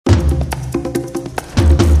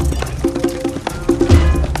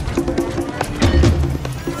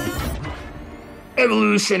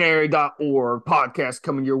Evolutionary.org podcast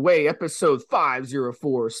coming your way, episode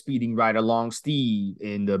 504, speeding right along. Steve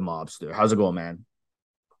in the mobster. How's it going, man?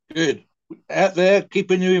 Good. Out there,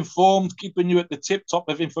 keeping you informed, keeping you at the tip top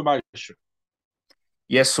of information.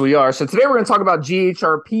 Yes, we are. So today we're going to talk about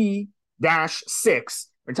GHRP 6.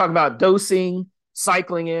 We're talking about dosing,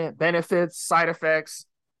 cycling it, benefits, side effects,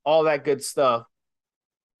 all that good stuff.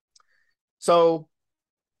 So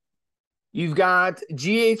you've got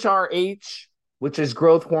GHRH, which is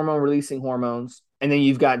growth hormone releasing hormones. And then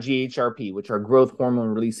you've got GHRP, which are growth hormone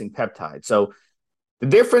releasing peptides. So the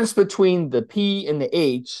difference between the P and the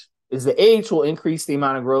H is the H will increase the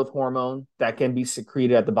amount of growth hormone that can be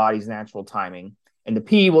secreted at the body's natural timing. And the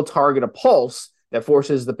P will target a pulse that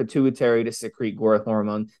forces the pituitary to secrete growth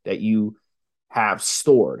hormone that you have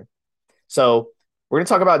stored. So we're going to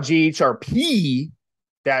talk about GHRP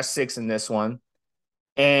 6 in this one.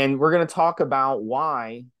 And we're going to talk about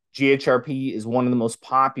why GHRP is one of the most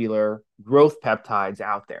popular growth peptides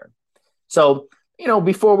out there. So,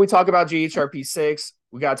 before we talk about GHRP 6,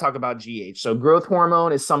 we got to talk about GH. So growth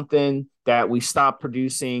hormone is something that we stop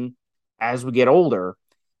producing as we get older.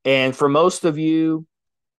 And for most of you,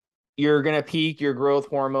 you're going to peak your growth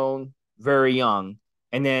hormone very young.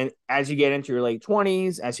 And then as you get into your late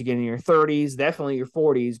 20s, as you get into your 30s, definitely your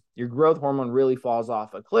 40s, your growth hormone really falls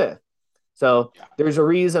off a cliff. So there's a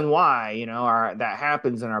reason why, that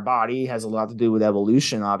happens in our body. It has a lot to do with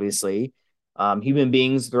evolution, obviously. Human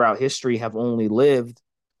beings throughout history have only lived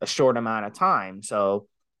a short amount of time. So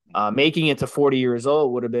making it to 40 years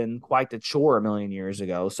old would have been quite the chore a million years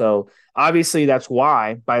ago. So obviously that's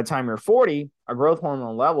why by the time you're 40, our growth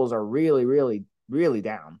hormone levels are really, really, really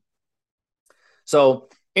down. So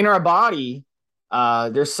in our body,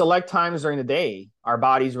 there's select times during the day our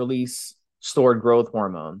bodies release stored growth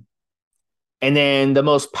hormone. And then the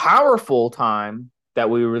most powerful time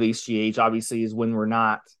that we release GH, obviously, is when we're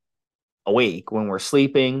not awake, when we're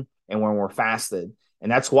sleeping, and when we're fasted.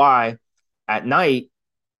 And that's why at night,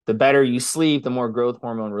 the better you sleep, the more growth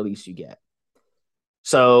hormone release you get.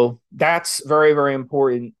 So that's very, very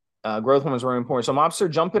important. Growth hormone is very important. So,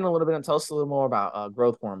 Mobster, jump in a little bit and tell us a little more about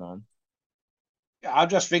growth hormone. I'm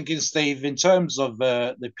just thinking, Steve, in terms of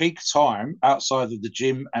the peak time outside of the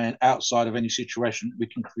gym and outside of any situation we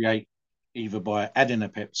can create either by adding a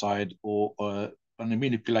peptide or a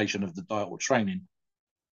manipulation of the diet or training.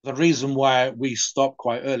 The reason why we stop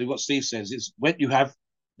quite early, what Steve says, is when you have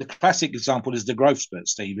the classic example is the growth spurt,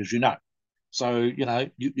 Steve, as you know. So,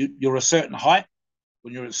 you're a certain height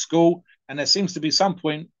when you're at school, and there seems to be some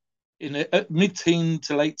point in the mid-teen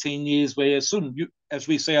to late-teen years where soon, as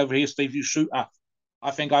we say over here, Steve, you shoot up.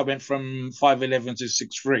 I think I went from 5'11 to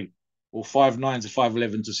 6'3", or 5'9 to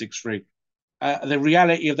 5'11 to 6'3". The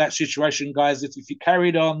reality of that situation, guys, is if you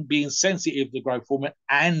carried on being sensitive to growth hormone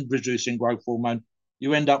and reducing growth hormone,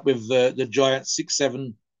 you end up with the giant 6,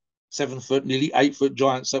 7 foot, nearly 8 foot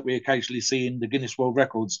giants that we occasionally see in the Guinness World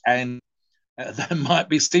Records. And that might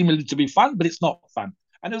be seemingly to be fun, but it's not fun.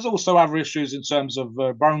 And there's also other issues in terms of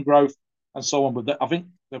bone growth and so on. But I think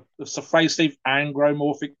it's the phrase, Steve,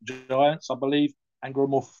 angromorphic giants, I believe.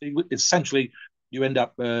 Angromorphic, essentially, you end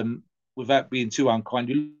up, without being too unkind,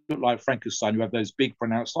 you look like Frankenstein. You have those big,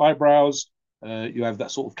 pronounced eyebrows. You have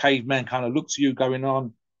that sort of caveman kind of look to you going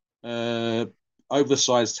on.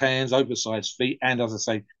 Oversized hands, oversized feet, and as I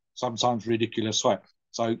say, sometimes ridiculous height.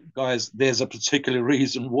 So, guys, there's a particular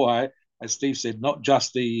reason why, as Steve said, not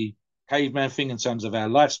just the caveman thing in terms of our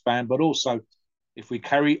lifespan, but also if we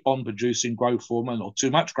carry on producing growth hormone or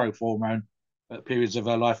too much growth hormone at periods of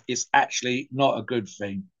our life, it's actually not a good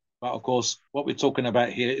thing. But of course, what we're talking about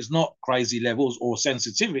here is not crazy levels or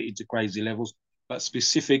sensitivity to crazy levels, but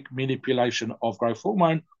specific manipulation of growth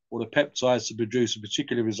hormone or the peptides to produce a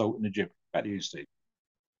particular result in the gym. Back to you, Steve.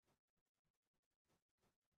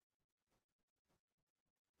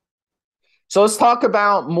 So let's talk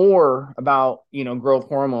about more about growth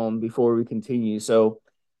hormone before we continue. So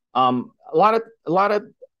a lot of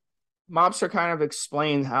Mobster kind of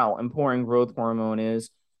explained how important growth hormone is,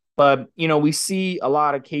 but we see a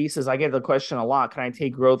lot of cases. I get the question a lot: can I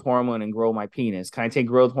take growth hormone and grow my penis? Can I take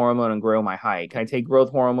growth hormone and grow my height? Can I take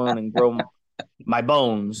growth hormone and grow my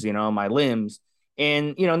bones? My limbs?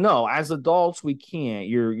 And no, as adults we can't.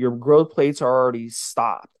 Your growth plates are already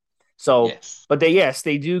stopped. So, Yes. but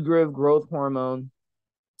they do give growth hormone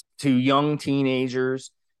to young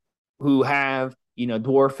teenagers who have,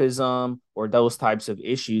 dwarfism or those types of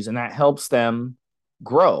issues, and that helps them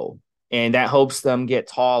grow and that helps them get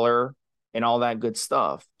taller and all that good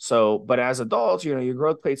stuff. So, but as adults, your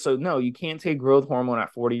growth plates. So, no, you can't take growth hormone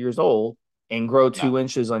at 40 years old and grow No. 2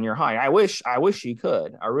 inches on your height. I wish you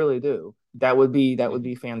could. I really do. That would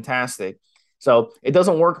be fantastic. So it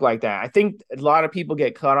doesn't work like that. I think a lot of people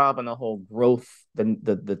get caught up in the whole growth,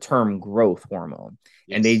 the term growth hormone,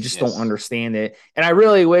 and they Yes, just don't yes. understand it. And I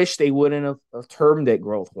really wish they wouldn't have termed it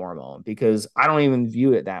growth hormone, because I don't even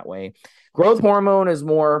view it that way. Growth hormone is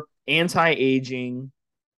more anti-aging.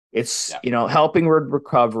 It's, Yeah. helping with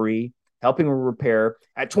recovery, helping with repair.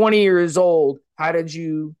 At 20 years old, how did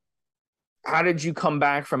you come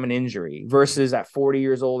back from an injury versus at 40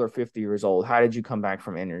 years old or 50 years old? How did you come back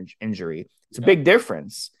from injury? It's a Yeah. big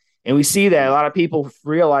difference. And we see that a lot of people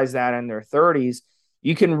realize that in their 30s.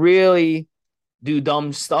 You can really do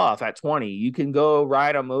dumb stuff at 20. You can go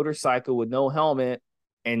ride a motorcycle with no helmet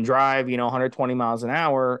and drive, 120 miles an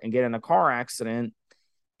hour and get in a car accident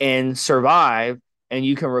and survive. And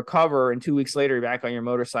you can recover, and 2 weeks later, you're back on your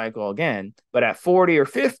motorcycle again. But at 40 or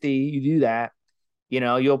 50, you do that,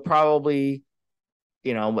 you'll probably,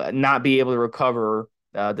 not be able to recover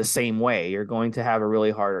the same way. You're going to have a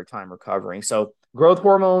really harder time recovering. So growth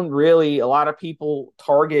hormone, really, a lot of people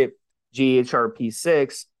target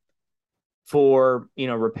GHRP6 for,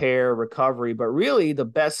 repair, recovery, but really the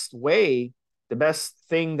best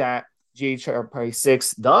thing that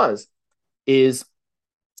GHRP6 does is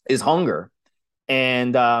hunger.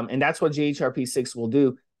 And that's what GHRP6 will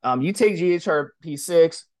do. You take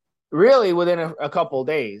GHRP6 really within a couple of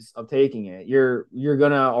days of taking it, you're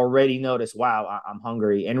gonna already notice, wow, I'm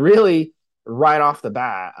hungry, and really right off the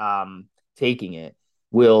bat, taking it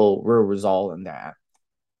will result in that.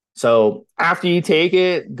 So after you take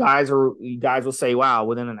it, guys will say, wow,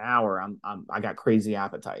 within an hour, I got crazy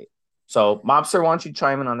appetite. So Mobster, why don't you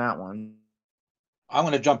chime in on that one? I'm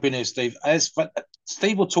going to jump in here, Steve.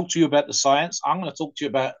 Steve will talk to you about the science, I'm going to talk to you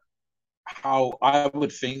about how I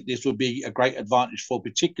would think this would be a great advantage for a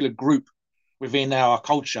particular group within our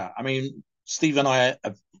culture. I mean, Steve and I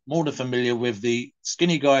are more than familiar with the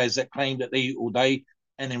skinny guys that claim that they eat all day,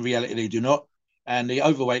 and in reality they do not. And the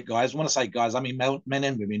overweight guys, when I say guys, I mean men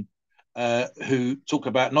and women, who talk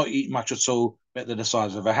about not eating much at all, but they're the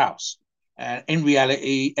size of a house. And in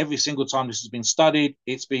reality, every single time this has been studied,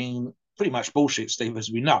 it's been pretty much bullshit, Steve,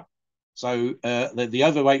 as we know. So the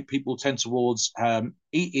overweight people tend towards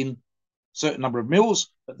eating certain number of meals,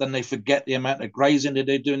 but then they forget the amount of grazing that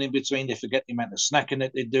they're doing in between. They forget the amount of snacking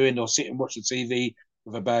that they're doing, or sit and watch the TV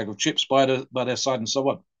with a bag of chips by their side and so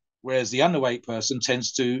on. Whereas the underweight person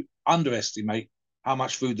tends to underestimate how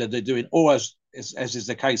much food that they're doing, or as is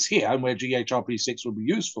the case here, and where GHRP6 will be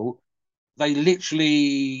useful, they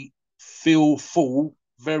literally feel full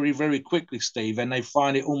very, very quickly, Steve, and they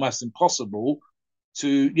find it almost impossible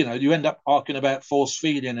to, you end up talking about force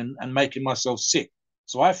feeding and making myself sick.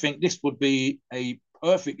 So I think this would be a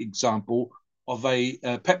perfect example of a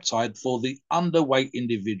peptide for the underweight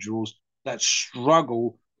individuals that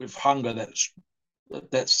struggle with hunger,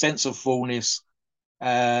 that sense of fullness,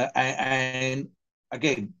 and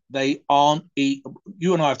again, they aren't eat.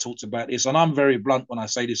 You and I have talked about this, and I'm very blunt when I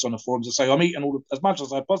say this on the forums. I say I'm eating as much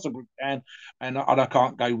as I possibly can, and I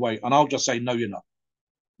can't gain weight. And I'll just say, no, you're not.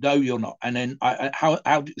 No, you're not. And then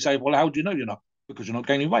how do you say, well, how do you know you're not? Because you're not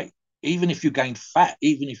gaining weight. Even if you gain fat,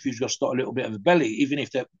 even if you've just got a little bit of a belly, even if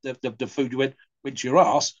the food you went to your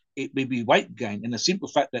ass, it may be weight gain. And the simple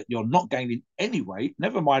fact that you're not gaining any weight,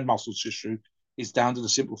 never mind muscle tissue, is down to the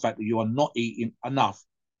simple fact that you are not eating enough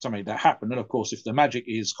to make that happen. And of course, if the magic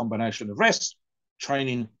is combination of rest,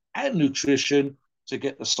 training, and nutrition to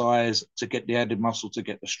get the size, to get the added muscle, to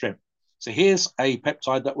get the strength. So here's a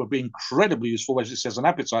peptide that would be incredibly useful, as it says, an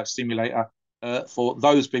appetite stimulator for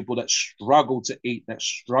those people that struggle to eat, that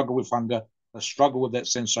struggle with hunger, that struggle with that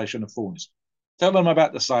sensation of fullness. Tell them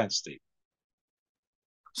about the science, Steve.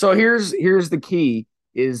 So here's the key: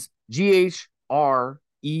 is GHRELIN,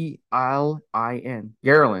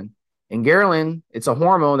 ghrelin. And ghrelin, it's a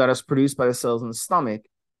hormone that is produced by the cells in the stomach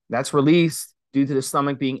that's released due to the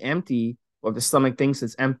stomach being empty, or the stomach thinks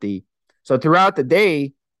it's empty. So throughout the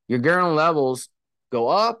day, your ghrelin levels go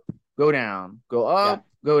up, go down, go Yeah, up,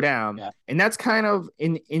 go down. yeah, And that's kind of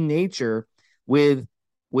in nature with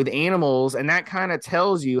animals, and that kind of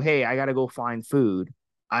tells you, hey, I got to go find food.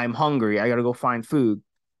 I'm hungry. I got to go find food.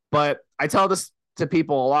 But I tell this to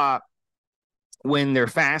people a lot when they're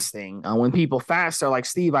fasting. When people fast, they're like,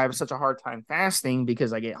 Steve, I have such a hard time fasting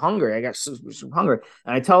because I get hungry. I got so hungry.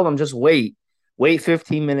 And I tell them, just wait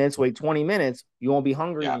 15 minutes, wait 20 minutes. You won't be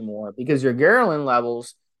hungry yeah, anymore, because your ghrelin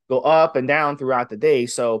levels go up and down throughout the day.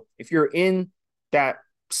 So if you're in that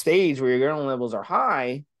stage where your ghrelin levels are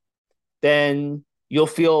high, then you'll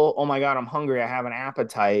feel, oh my God, I'm hungry. I have an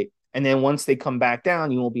appetite. And then once they come back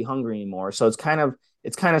down, you won't be hungry anymore. So it's kind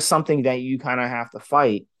of something that you kind of have to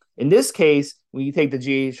fight. In this case, when you take the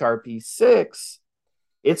GHRP6,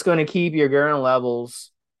 it's going to keep your ghrelin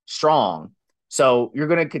levels strong. So you're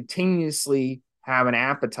going to continuously have an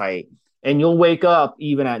appetite, and you'll wake up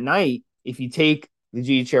even at night. If you take the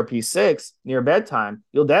GHRP6 near bedtime,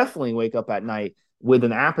 you'll definitely wake up at night with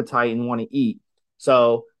an appetite and want to eat.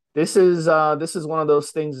 So this is one of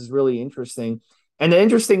those things is really interesting. And the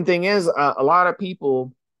interesting thing is, a lot of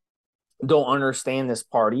people don't understand this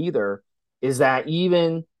part either, is that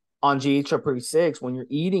even on GHR6, when you're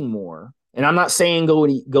eating more, and I'm not saying go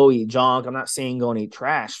eat junk, I'm not saying go and eat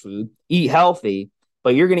trash food, eat healthy,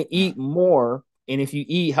 but you're going to eat more. And if you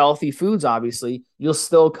eat healthy foods, obviously, you'll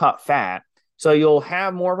still cut fat. So you'll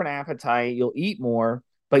have more of an appetite, you'll eat more,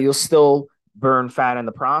 but you'll still burn fat in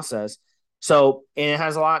the process. So, and it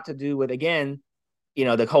has a lot to do with, again,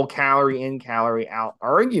 the whole calorie in, calorie out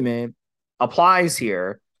argument applies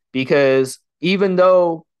here, because even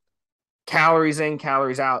though calories in,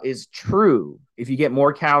 calories out is true, if you get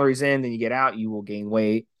more calories in than you get out, you will gain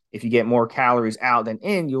weight. If you get more calories out than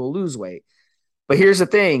in, you will lose weight. But here's the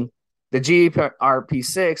thing, the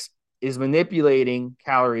GHRP6 is manipulating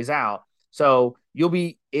calories out. So you'll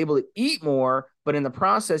be able to eat more, but in the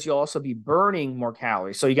process, you'll also be burning more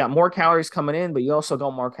calories. So you got more calories coming in, but you also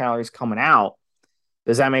got more calories coming out.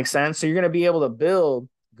 Does that make sense? So you're going to be able to build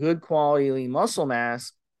good quality lean muscle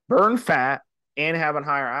mass, burn fat, and have a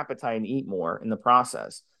higher appetite and eat more in the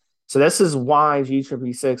process. So this is why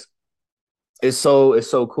GHRP6 is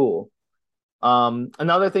so cool.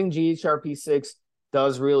 Another thing GHRP6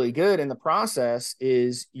 does really good in the process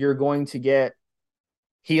is you're going to get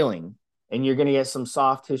healing, and you're going to get some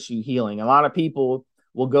soft tissue healing. A lot of people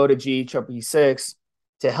will go to GHRP6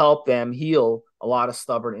 to help them heal a lot of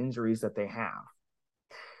stubborn injuries that they have.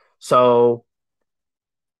 So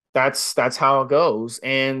that's how it goes.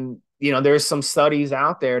 And there's some studies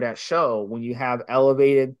out there that show when you have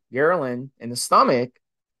elevated ghrelin in the stomach,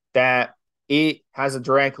 that it has a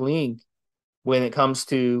direct link when it comes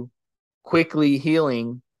to quickly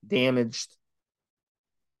healing damaged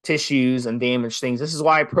tissues and damaged things. This is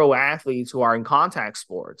why pro athletes who are in contact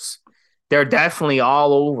sports, they're definitely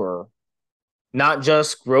all over, not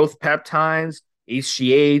just growth peptides,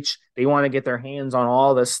 HGH. They want to get their hands on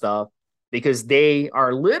all this stuff, because they're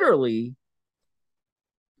literally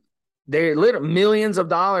millions of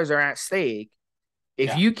dollars are at stake.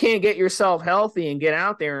 If you can't get yourself healthy and get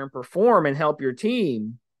out there and perform and help your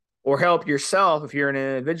team, or help yourself if you're in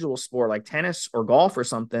an individual sport like tennis or golf or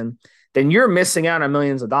something, then you're missing out on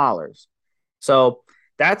millions of dollars. So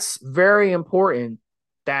that's very important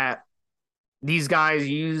that these guys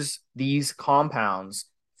use these compounds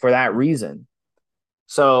for that reason.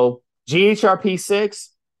 So GHRP6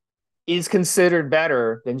 is considered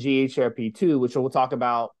better than GHRP2, which we'll talk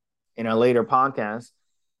about in a later podcast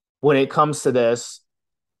when it comes to this,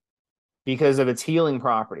 because of its healing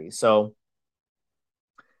properties. So,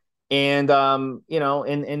 and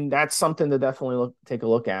and that's something to definitely take a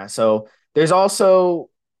look at. So there's also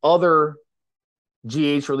other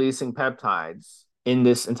GH releasing peptides in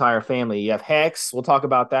this entire family. You have Hex, we'll talk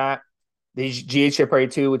about that. The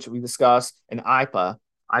GHRP2, which we discussed, and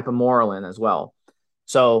ipamorelin as well.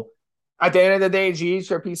 So at the end of the day,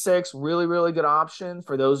 GHRP6, really, really good option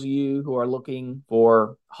for those of you who are looking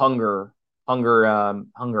for hunger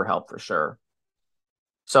help for sure.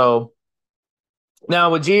 So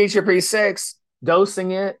now with GHRP6,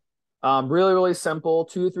 dosing it, really, really simple,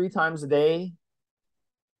 2 to 3 times a day.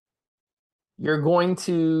 You're going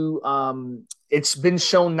to, it's been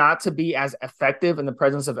shown not to be as effective in the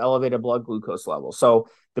presence of elevated blood glucose levels. So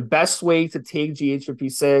the best way to take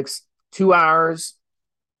GHRP6, 2 hours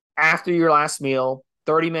after your last meal,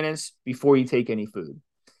 30 minutes before you take any food.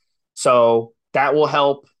 So that will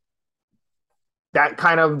help. That's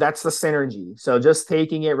the synergy. So just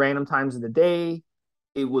taking it random times of the day,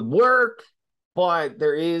 it would work, but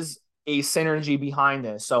there is a synergy behind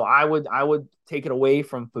this. So I would take it away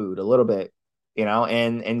from food a little bit,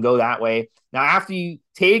 and go that way. Now, after you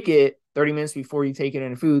take it 30 minutes before you take it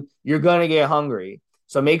in food, you're going to get hungry.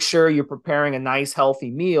 So make sure you're preparing a nice,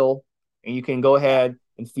 healthy meal, and you can go ahead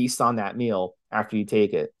and feast on that meal after you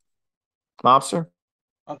take it. Mobster?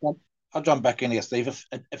 I'll jump back in here, Steve.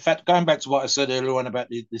 In fact, going back to what I said earlier on about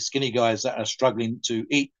the skinny guys that are struggling to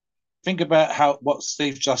eat, think about what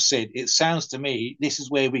Steve just said. It sounds to me this is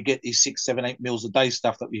where we get these 6, 7, 8 meals a day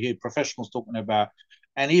stuff that we hear professionals talking about,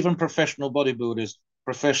 and even professional bodybuilders,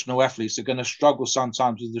 professional athletes are going to struggle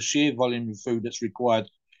sometimes with the sheer volume of food that's required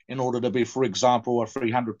in order to be, for example, a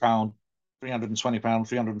 300-pound, 320-pound,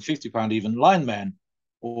 350-pound even lineman,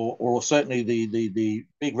 or certainly the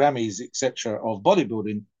big Rammies, etc. of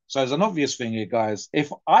bodybuilding. So there's an obvious thing here, guys.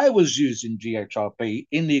 If I was using GHRP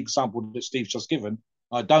in the example that Steve's just given,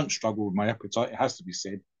 I don't struggle with my appetite, it has to be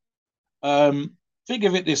said. Think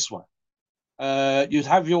of it this way. you'd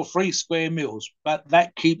have your 3 square meals, but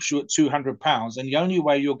that keeps you at £200. And the only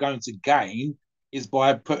way you're going to gain is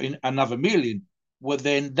by putting another meal in. Well,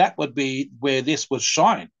 then that would be where this would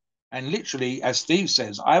shine. And literally, as Steve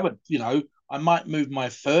says, I might move my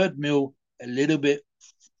third meal a little bit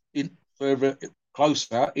in further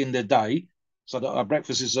closer in the day, so that our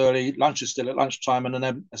breakfast is early, lunch is still at lunchtime, and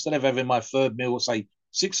then instead of having my third meal, say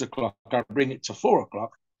 6 o'clock, I bring it to 4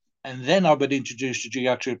 o'clock, and then I would introduce the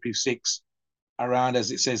GRPP6 around,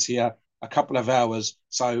 as it says here, a couple of hours.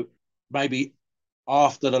 So maybe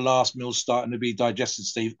after the last meal's starting to be digested,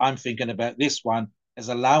 Steve, I'm thinking about this one as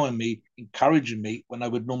allowing me, encouraging me when I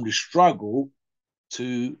would normally struggle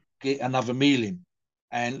to get another meal in.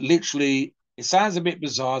 And literally, it sounds a bit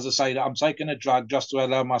bizarre as I say that I'm taking a drug just to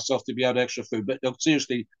allow myself to be able to extra food. But look,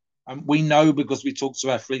 seriously, we know because we talk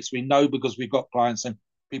to athletes, we know because we've got clients and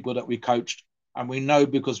people that we coached, and we know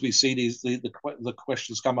because we see the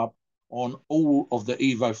questions come up on all of the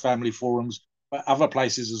Evo family forums, but other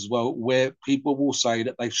places as well, where people will say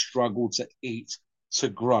that they've struggled to eat to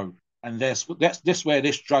grow. And that's where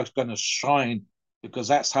this drug's going to shine, because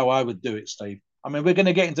that's how I would do it, Steve. I mean, we're going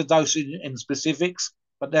to get into dosing in specifics,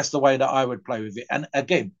 but that's the way that I would play with it. And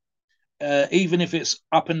again, even if it's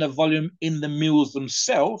up in the volume in the meals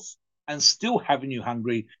themselves and still having you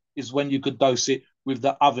hungry, is when you could dose it with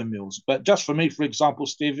the other meals. But just for me, for example,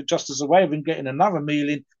 Steve, just as a way of getting another meal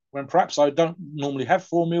in when perhaps I don't normally have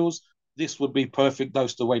 4 meals, this would be perfect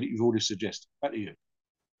dose the way that you've already suggested. Back to you.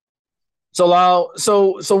 So Lau,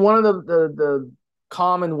 so one of the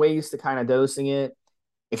common ways to kind of dosing it,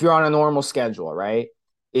 if you're on a normal schedule, right,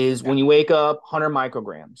 is Yeah. when you wake up, 100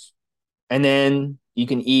 micrograms, and then you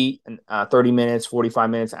can eat 30 minutes, 45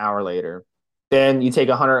 minutes, hour later. Then you take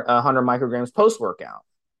 100 micrograms post workout.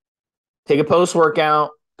 Take a post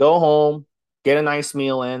workout, go home, get a nice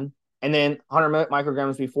meal in, and then 100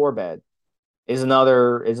 micrograms before bed is a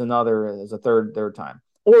third time.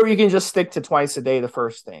 Or you can just stick to twice a day, the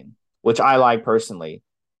first thing, which I like personally.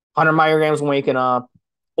 100 micrograms when waking up,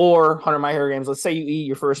 or 100 micrograms. Let's say you eat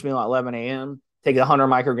your first meal at 11 a.m. Take 100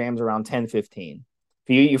 micrograms around 10:15.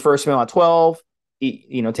 If you eat your first meal at 12,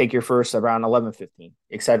 take your first around 11:15,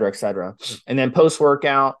 et cetera, et cetera. And then post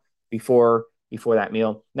workout before that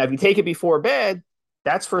meal. Now, if you take it before bed,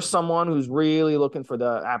 that's for someone who's really looking for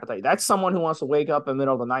the appetite. That's someone who wants to wake up in the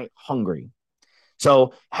middle of the night hungry.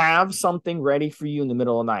 So have something ready for you in the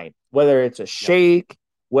middle of the night, whether it's a shake,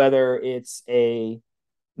 whether it's a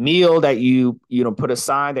meal that you put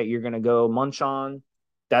aside that you're going to go munch on.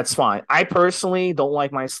 That's fine. I personally don't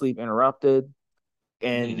like my sleep interrupted,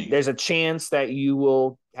 and there's a chance that you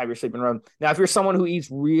will have your sleep interrupted. Now, if you're someone who eats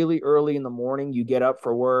really early in the morning, you get up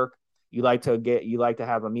for work, you like to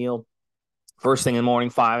have a meal first thing in the morning,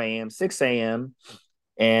 5 a.m., 6 a.m.,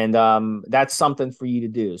 and that's something for you to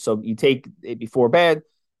do. So you take it before bed,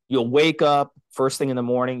 you'll wake up first thing in the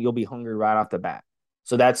morning, you'll be hungry right off the bat.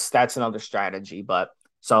 So that's another strategy. But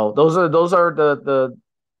so those are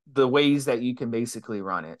the ways that you can basically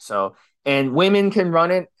run it. So, and women can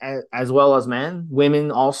run it as well as men.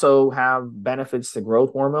 Women also have benefits to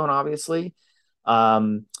growth hormone, obviously.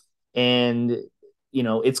 And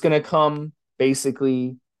it's going to come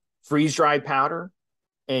basically freeze dried powder,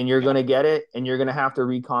 and you're going to get it, and you're going to have to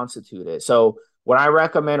reconstitute it. So what I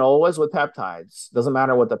recommend always with peptides, doesn't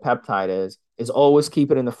matter what the peptide is always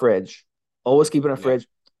keep it in the fridge. Always keep it in the fridge.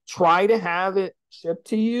 Try to have it shipped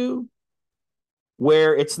to you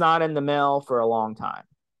where it's not in the mail for a long time,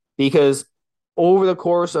 because over the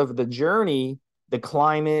course of the journey, the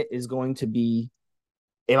climate is going to be,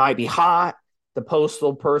 it might be hot. The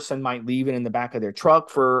postal person might leave it in the back of their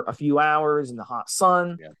truck for a few hours in the hot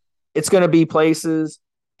sun. Yeah. It's going to be places,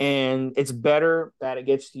 and it's better that it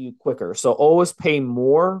gets to you quicker. So always pay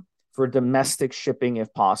more for domestic shipping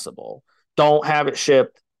if possible. Don't have it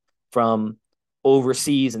shipped from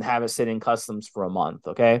overseas and have it sit in customs for a month,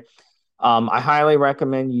 okay? I highly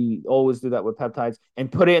recommend you always do that with peptides, and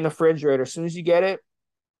put it in the refrigerator as soon as you get it.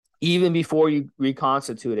 Even before you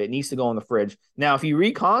reconstitute it, it needs to go in the fridge. Now, if you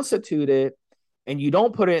reconstitute it and you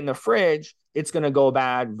don't put it in the fridge, it's going to go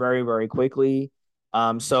bad very, very quickly.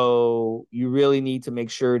 So you really need to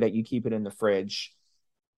make sure that you keep it in the fridge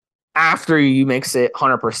after you mix it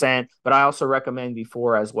 100%. But I also recommend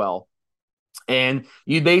before as well. And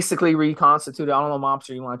you basically reconstitute it. I don't know,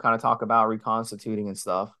 Mobster, you want to kind of talk about reconstituting and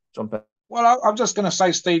stuff? Jump in. Well, I'm just going to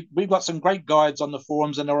say, Steve, we've got some great guides on the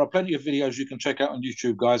forums, and there are plenty of videos you can check out on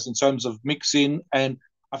YouTube, guys, in terms of mixing. And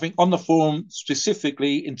I think on the forum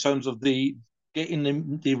specifically, in terms of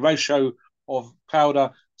getting the ratio of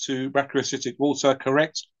powder to bacteriocytic water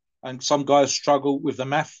correct. And some guys struggle with the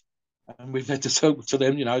math, and we've had to talk to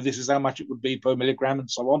them, this is how much it would be per milligram and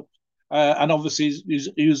so on. And obviously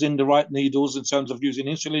using the right needles in terms of using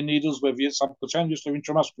insulin needles, whether it's subcutaneous or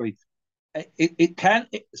intramuscularly.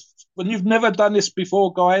 When you've never done this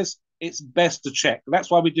before, guys, it's best to check.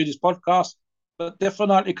 That's why we do this podcast. But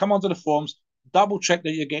definitely come onto the forums, double check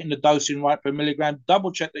that you're getting the dosing right per milligram,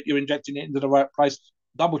 double check that you're injecting it into the right place,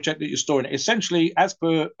 double check that you're storing it. Essentially, as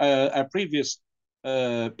per our previous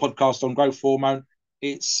podcast on growth hormone,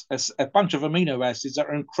 it's a bunch of amino acids that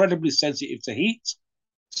are incredibly sensitive to heat,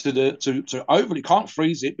 to overly can't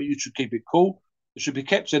freeze it, but you should keep it cool. It should be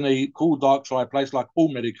kept in a cool, dark, dry place, like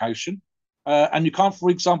all medication. And you can't, for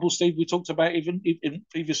example, Steve, we talked about even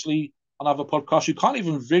previously on other podcasts, you can't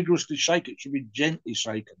even vigorously shake it. It should be gently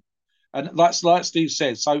shaken. And that's like Steve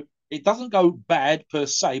says. So it doesn't go bad per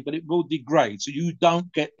se, but it will degrade. So you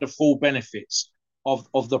don't get the full benefits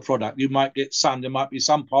of the product. You might get some, there might be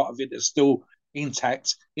some part of it that's still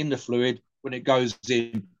intact in the fluid when it goes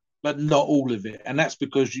in, but not all of it. And that's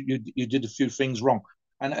because you did a few things wrong.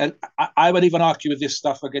 And I would even argue with this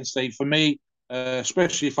stuff against Steve. For me,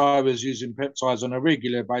 especially if I was using peptides on a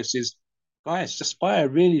regular basis, guys, just buy a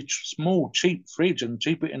really small, cheap fridge and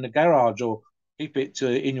keep it in the garage, or keep it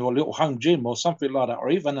in your little home gym or something like that, or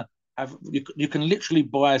even you can literally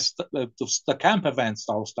buy the camper van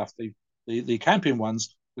style stuff, the camping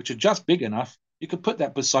ones, which are just big enough. You could put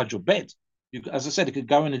that beside your bed. As I said, it could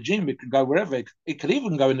go in the gym, it could go wherever. It could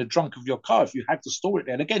even go in the trunk of your car if you had to store it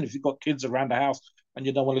there. And again, if you've got kids around the house and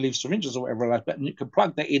you don't want to leave syringes or whatever like that, and you can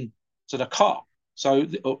plug that in to the car. So,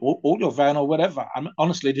 or your van or whatever. I mean,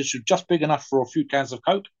 honestly, this is just big enough for a few cans of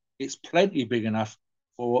Coke. It's plenty big enough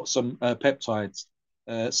for some peptides.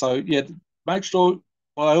 So, yeah, make sure,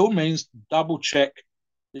 by all means, double check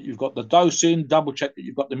that you've got the dosing, double check that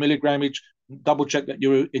you've got the milligrammage, double check that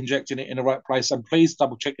you're injecting it in the right place, and please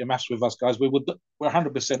double check your maths with us, guys. We're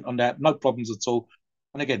 100% on that, no problems at all.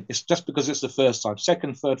 And again, it's just because it's the first time,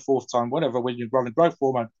 second, third, fourth time, whatever. When you're running growth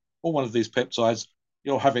hormone or one of these peptides,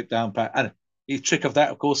 you'll have it down pat. And the trick of that,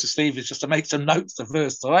 of course, Steve, is just to make some notes the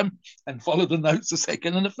first time and follow the notes the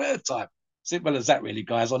second and the third time. Simple as that, really,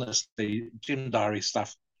 guys. Honestly, gym diary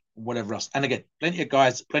stuff, whatever else. And again, plenty of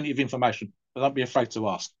guys, plenty of information, but don't be afraid to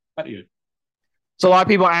ask. Back to you. So a lot of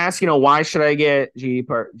people ask, why should I get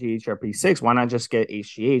GHRP6? Why not just get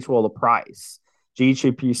HGH? Well, the price.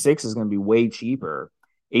 GHRP6 is going to be way cheaper.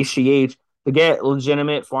 HGH, to get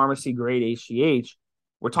legitimate pharmacy grade HGH,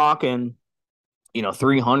 we're talking,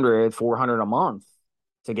 $300, $400 a month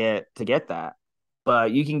to get that.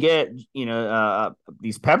 But you can get,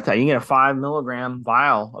 these peptides. You can get a 5 milligram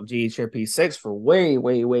vial of GHRP6 for way,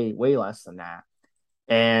 way, way, way less than that.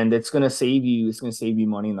 And it's going to save you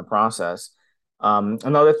money in the process.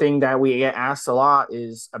 Another thing that we get asked a lot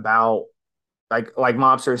is about, like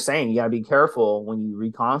Mobster is saying, you got to be careful when you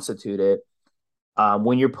reconstitute it.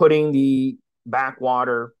 When you're putting the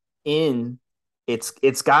backwater in,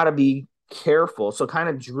 it's got to be careful. So kind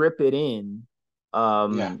of drip it in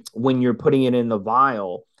when you're putting it in the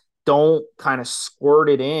vial. Don't kind of squirt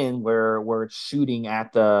it in where it's shooting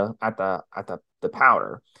at the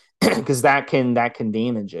powder, because that can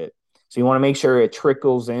damage it. So you want to make sure it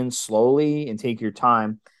trickles in slowly and take your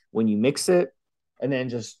time when you mix it, and then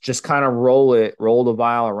just kind of roll the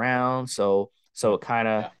vial around so it kind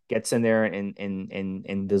of gets in there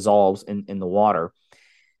and dissolves in the water.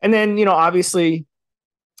 And then, obviously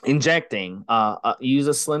injecting, use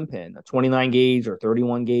a slim pin, a 29 gauge or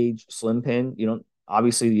 31 gauge slim pin. You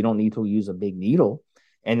don't need to use a big needle.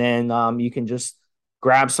 And then you can just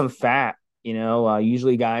grab some fat.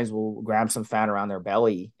 Usually guys will grab some fat around their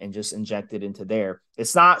belly and just inject it into there.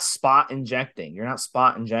 It's not spot injecting. You're not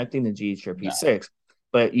spot injecting the GHRP6,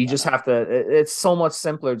 but you just have to, it's so much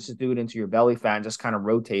simpler to do it into your belly fat and just kind of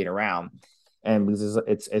rotate around. And because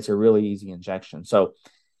it's a really easy injection. So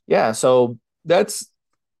yeah, so that's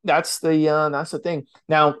the thing.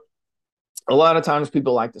 Now, a lot of times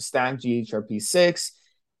people like to stack GHRP6.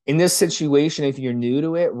 In this situation, if you're new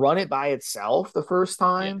to it, run it by itself the first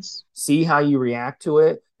time. Yes. See how you react to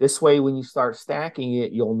it. This way, when you start stacking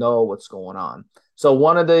it, you'll know what's going on. So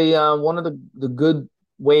one of the good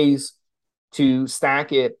ways to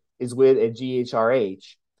stack it is with a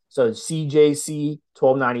GHRH. So CJC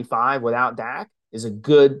 1295 without DAC is a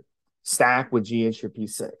good stack with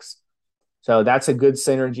GHRP6. So that's a good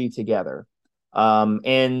synergy together.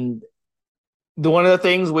 And one of the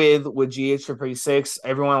things with GHRP6,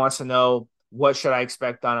 everyone wants to know, what should I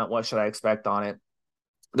expect on it? What should I expect on it?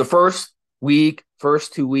 The first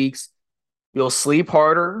 2 weeks, you'll sleep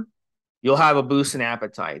harder. You'll have a boost in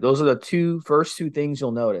appetite. Those are the first two things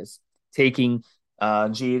you'll notice taking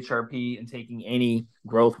GHRP and taking any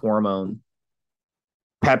growth hormone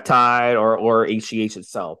peptide or HGH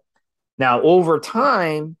itself. Now, over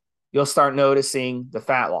time, you'll start noticing the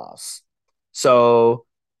fat loss. So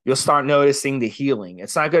you'll start noticing the healing.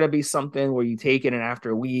 It's not going to be something where you take it and after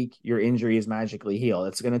a week, your injury is magically healed.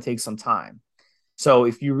 It's going to take some time. So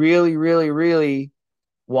if you really, really, really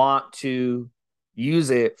want to use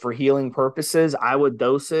it for healing purposes, I would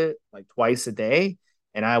dose it like twice a day,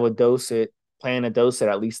 and I would plan to dose it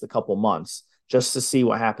at least a couple months just to see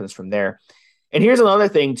what happens from there. And here's another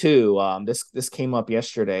thing too. This came up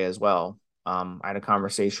yesterday as well. I had a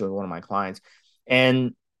conversation with one of my clients,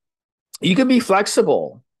 and you can be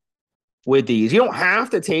flexible with these. You don't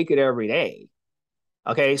have to take it every day.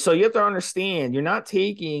 Okay, so you have to understand you're not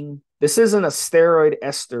taking this isn't a steroid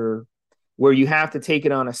ester where you have to take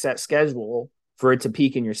it on a set schedule for it to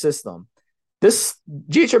peak in your system. This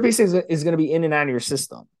GHRP6 is going to be in and out of your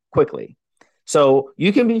system quickly. So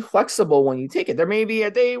you can be flexible when you take it. There may be a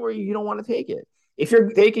day where you don't want to take it. If you're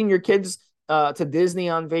taking your kids to Disney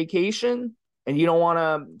on vacation and you don't want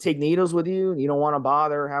to take needles with you, and you don't want to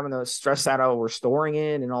bother having to stress out over storing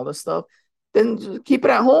it and all this stuff, then just keep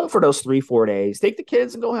it at home for those 3-4 days. Take the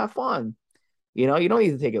kids and go have fun. You know, you don't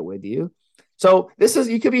need to take it with you. So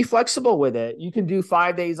you could be flexible with it. You can do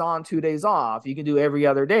 5 days on, 2 days off. You can do every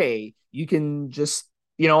other day. You can just,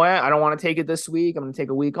 you know what? I don't want to take it this week. I'm going to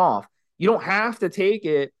take a week off. You don't have to take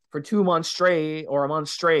it for 2 months straight or a month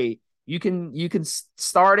straight. You can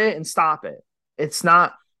start it and stop it. It's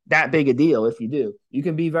not that big a deal if you do. You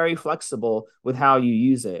can be very flexible with how you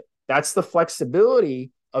use it. That's the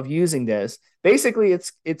flexibility of using this. Basically,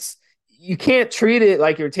 it's you can't treat it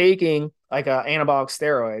like you're taking like a anabolic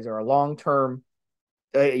steroids or a long-term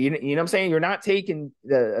you know what I'm saying? You're not taking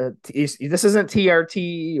this isn't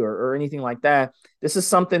TRT or anything like that. This is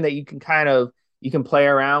something that you can play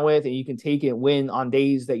around with, and you can take it on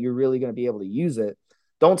days that you're really going to be able to use it.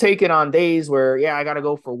 Don't take it on days where, I got to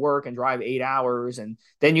go for work and drive 8 hours, and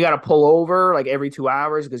then you got to pull over like every 2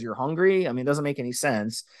 hours because you're hungry. I mean, it doesn't make any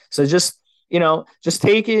sense. So just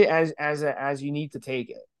take it as you need to take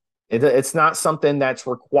it. It's not something that's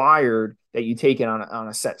required that you take it on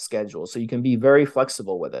a set schedule. So you can be very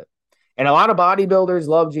flexible with it. And a lot of bodybuilders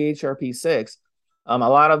love GHRP6. A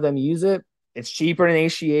lot of them use it. It's cheaper than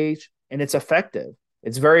HGH, and it's effective.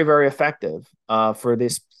 It's very, very effective for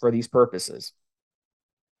these purposes.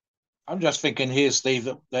 I'm just thinking here, Steve,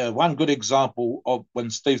 that one good example of when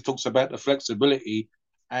Steve talks about the flexibility,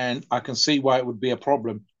 and I can see why it would be a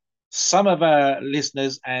problem. Some of our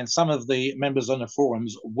listeners and some of the members on the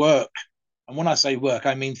forums work. And when I say work,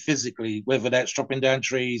 I mean physically, whether that's chopping down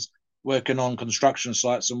trees, working on construction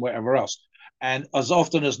sites and whatever else. And as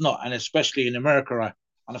often as not, and especially in America,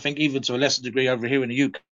 and I think even to a lesser degree over here in the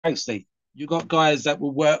UK, Steve, you got guys that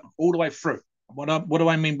will work all the way through. What do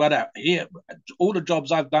I mean by that? Here, all the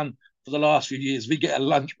jobs I've done for the last few years, we get a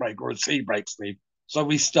lunch break or a tea break, Steve. So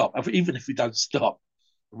we stop. Even if we don't stop,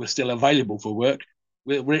 we're still available for work.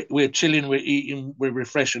 We're chilling, we're eating, we're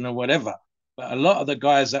refreshing or whatever. But a lot of the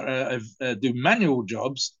guys that do manual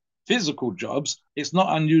jobs, physical jobs, it's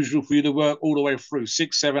not unusual for you to work all the way through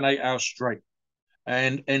 6, 7, 8 hours straight.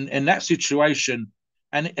 And in that situation,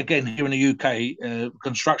 and again, here in the UK,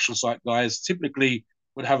 construction site guys typically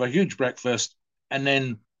would have a huge breakfast and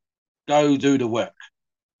then go do the work.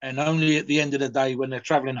 And only at the end of the day, when they're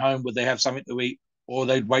traveling home, would they have something to eat, or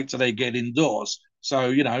they'd wait till they get indoors. So,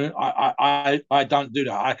 I don't do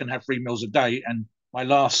that. I can have 3 meals a day. And my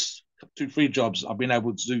last 2-3 jobs, I've been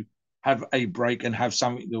able to have a break and have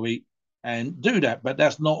something to eat and do that. But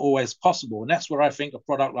that's not always possible. And that's where I think a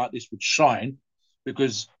product like this would shine,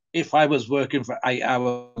 because if I was working for 8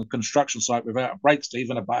 hours on a construction site without a break, Steve,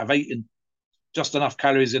 and I've eaten just enough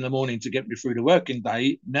calories in the morning to get me through the working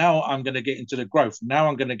day, now I'm going to get into the growth. Now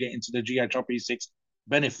I'm going to get into the GHRP6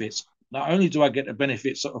 benefits. Not only do I get the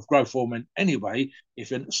benefits of growth hormone anyway,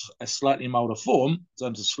 if in a slightly milder form, in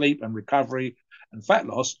terms of sleep and recovery and fat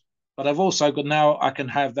loss, but I've also got, now I can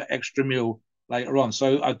have the extra meal later on.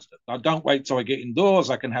 So I don't wait till I get indoors.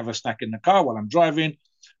 I can have a snack in the car while I'm driving.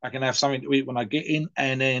 I can have something to eat when I get in,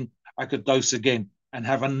 and then I could dose again and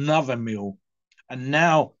have another meal. And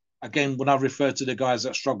now, again, when I refer to the guys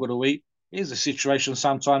that struggle to eat, here's a situation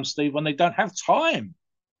sometimes, Steve, when they don't have time.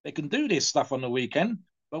 They can do this stuff on the weekend,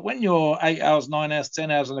 but when you're 8 hours, 9 hours,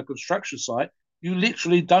 10 hours on a construction site, you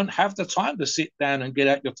literally don't have the time to sit down and get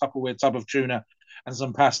out your Tupperware tub of tuna and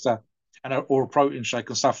some pasta or a protein shake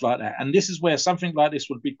and stuff like that. And this is where something like this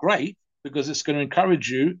would be great, because it's going to encourage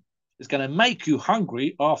you, it's going to make you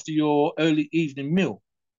hungry after your early evening meal.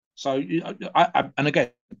 So, and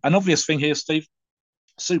again, an obvious thing here, Steve,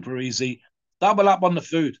 super easy. Double up on the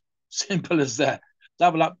food. Simple as that.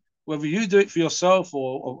 Double up. Whether you do it for yourself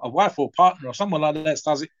or a wife or partner or someone like that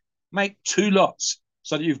does it, make 2 lots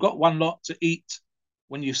so that you've got 1 lot to eat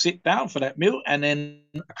when you sit down for that meal, and then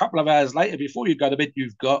a couple of hours later, before you go to bed,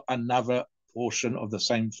 you've got another portion of the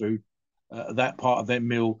same food, that part of their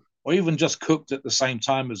meal, or even just cooked at the same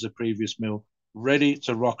time as the previous meal, ready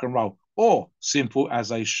to rock and roll, or simple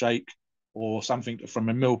as a shake or something from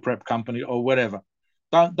a meal prep company or whatever.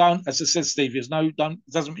 Don't, as I said, Steve, there's no, don't,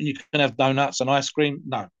 doesn't mean you can have donuts and ice cream.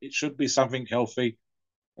 No, it should be something healthy.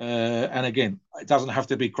 And again, it doesn't have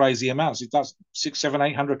to be crazy amounts. It does 600,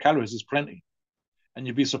 700, 800 calories is plenty, and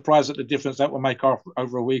you'd be surprised at the difference that will make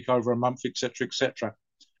over a week, over a month, etc., etc.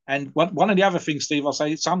 And one of the other things, Steve, I'll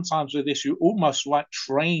say sometimes with this, you almost like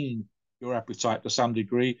train your appetite to some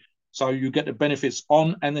degree, so you get the benefits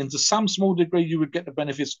on, and then to some small degree, you would get the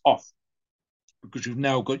benefits off because you've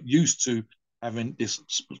now got used to having this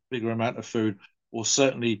bigger amount of food, or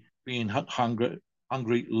certainly being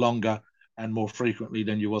hungry longer and more frequently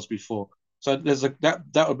than you was before. So there's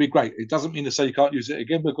that would be great. It doesn't mean to say you can't use it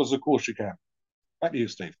again, because of course you can. Back to you,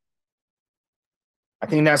 Steve. I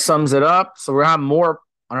think that sums it up. So we're having more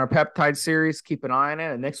on our peptide series. Keep an eye on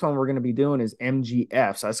it. The next one we're going to be doing is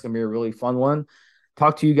MGF. So that's going to be a really fun one.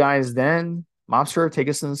 Talk to you guys then. Mobster, take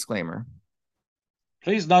us in the disclaimer.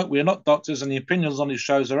 Please note we are not doctors, and the opinions on these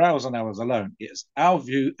shows are ours and ours alone. It is our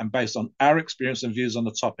view and based on our experience and views on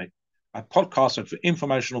the topic. Our podcast are for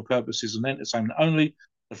informational purposes and entertainment only.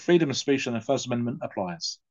 The freedom of speech and the First Amendment applies.